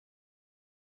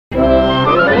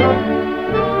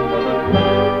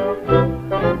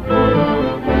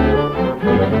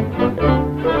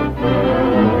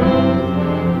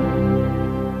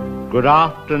Good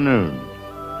afternoon.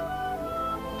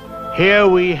 Here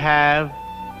we have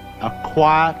a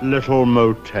quiet little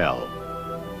motel,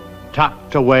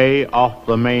 tucked away off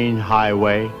the main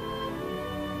highway,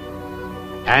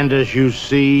 and as you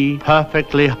see,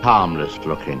 perfectly harmless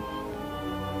looking,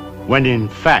 when in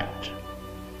fact,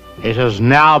 it has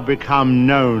now become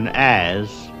known as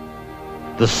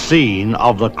the scene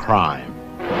of the crime.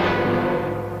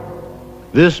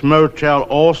 This motel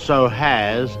also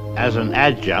has, as an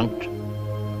adjunct,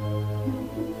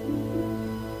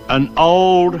 an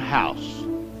old house,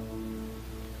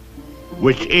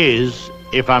 which is,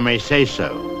 if I may say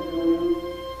so,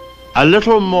 a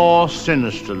little more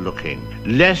sinister looking,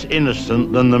 less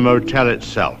innocent than the motel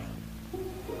itself.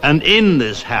 And in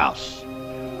this house,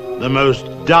 the most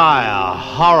dire,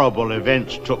 horrible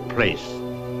events took place.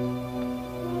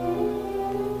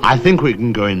 I think we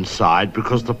can go inside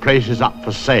because the place is up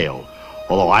for sale,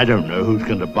 although I don't know who's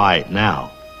going to buy it now.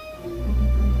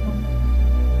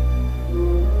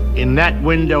 In that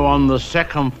window on the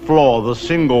second floor, the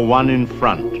single one in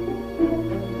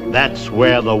front, that's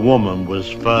where the woman was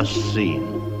first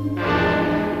seen.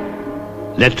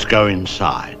 Let's go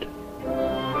inside.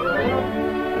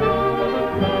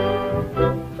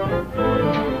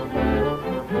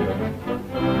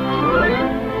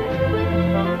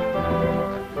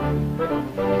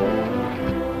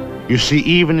 You see,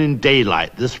 even in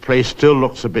daylight, this place still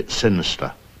looks a bit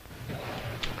sinister.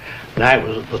 Now, it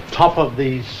was at the top of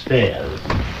these stairs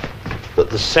that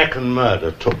the second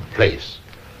murder took place.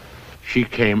 She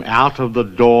came out of the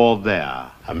door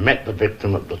there and met the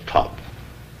victim at the top.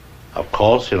 Of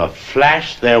course, in a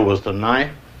flash, there was the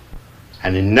knife,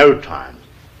 and in no time,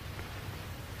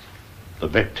 the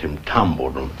victim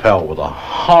tumbled and fell with a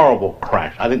horrible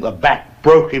crash. I think the back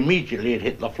broke immediately. It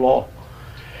hit the floor.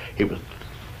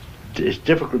 It's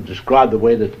difficult to describe the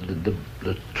way that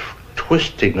the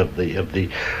twisting of the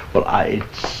well, I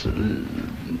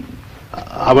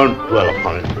won't dwell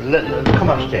upon it. Come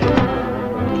upstairs.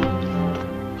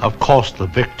 Of course, the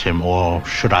victim, or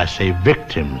should I say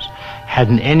victims,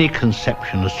 hadn't any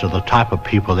conception as to the type of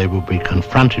people they would be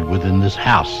confronted with in this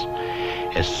house,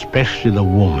 especially the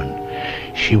woman.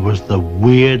 She was the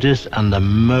weirdest and the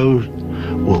most...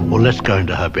 Well, let's go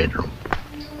into her bedroom.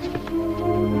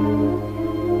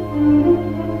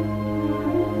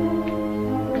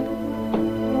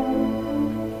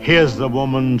 Here's the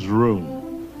woman's room,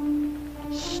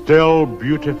 still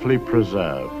beautifully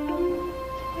preserved.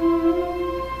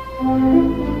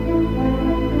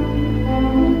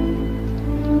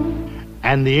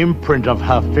 And the imprint of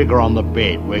her figure on the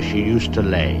bed where she used to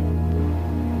lay.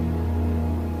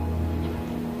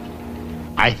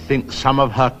 I think some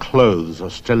of her clothes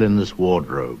are still in this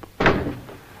wardrobe.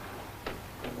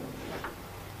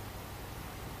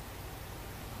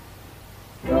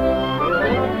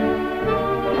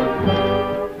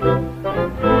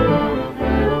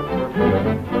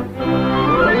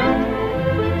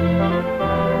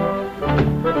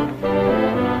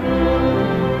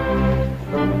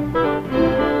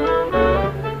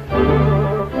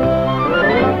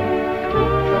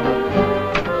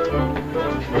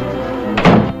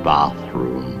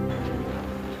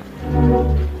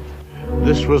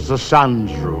 This was the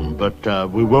son's room, but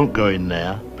we won't go in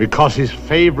there because his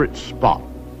favorite spot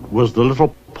was the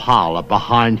little parlor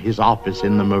behind his office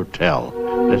in the motel.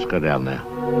 Let's go down there.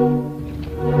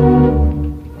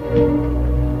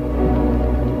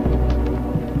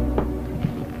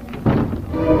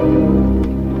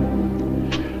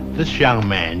 This young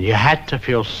man, you had to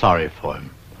feel sorry for him.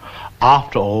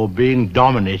 After all, being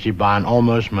dominated by an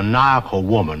almost maniacal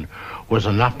woman was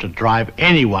enough to drive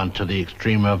anyone to the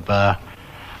extreme of,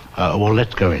 well,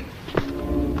 let's go in.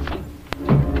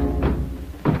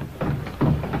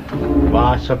 Well,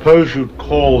 I suppose you'd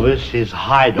call this his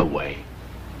hideaway.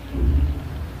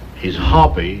 His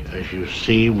hobby, as you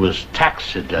see, was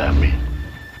taxidermy.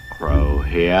 Crow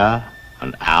here,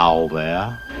 an owl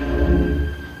there.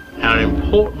 Now, an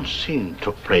important scene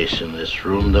took place in this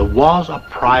room. There was a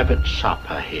private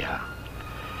supper here.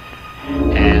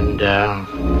 And,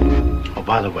 oh,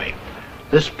 by the way,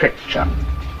 this picture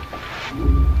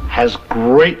has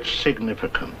great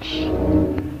significance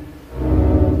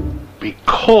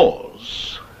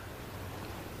because,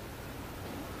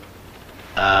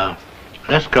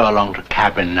 let's go along to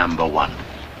cabin number 1.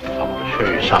 I want to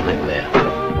show you something there.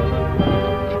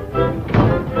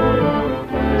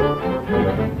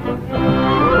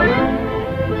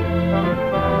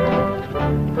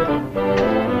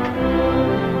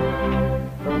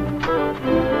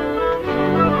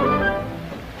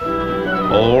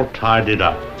 All tidied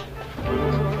up.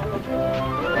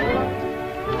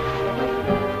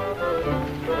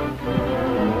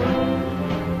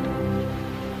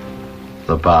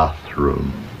 the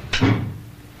bathroom.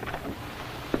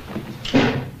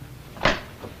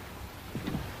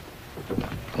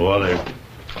 Well, they've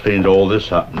cleaned all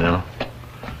this up now.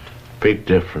 Big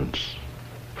difference.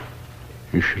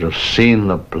 You should have seen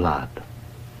the blood.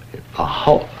 The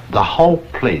whole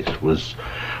place was,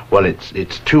 well,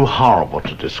 it's too horrible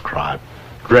to describe.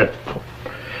 Dreadful.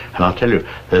 And I'll tell you,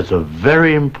 there's a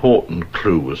very important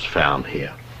clue was found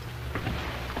here.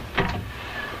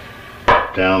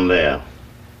 Down there.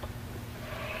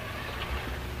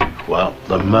 Well,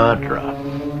 the murderer,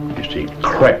 you see,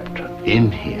 crept in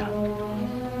here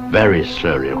very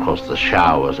slowly. Of course, the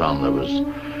shower was on, there was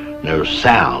no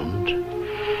sound.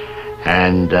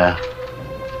 And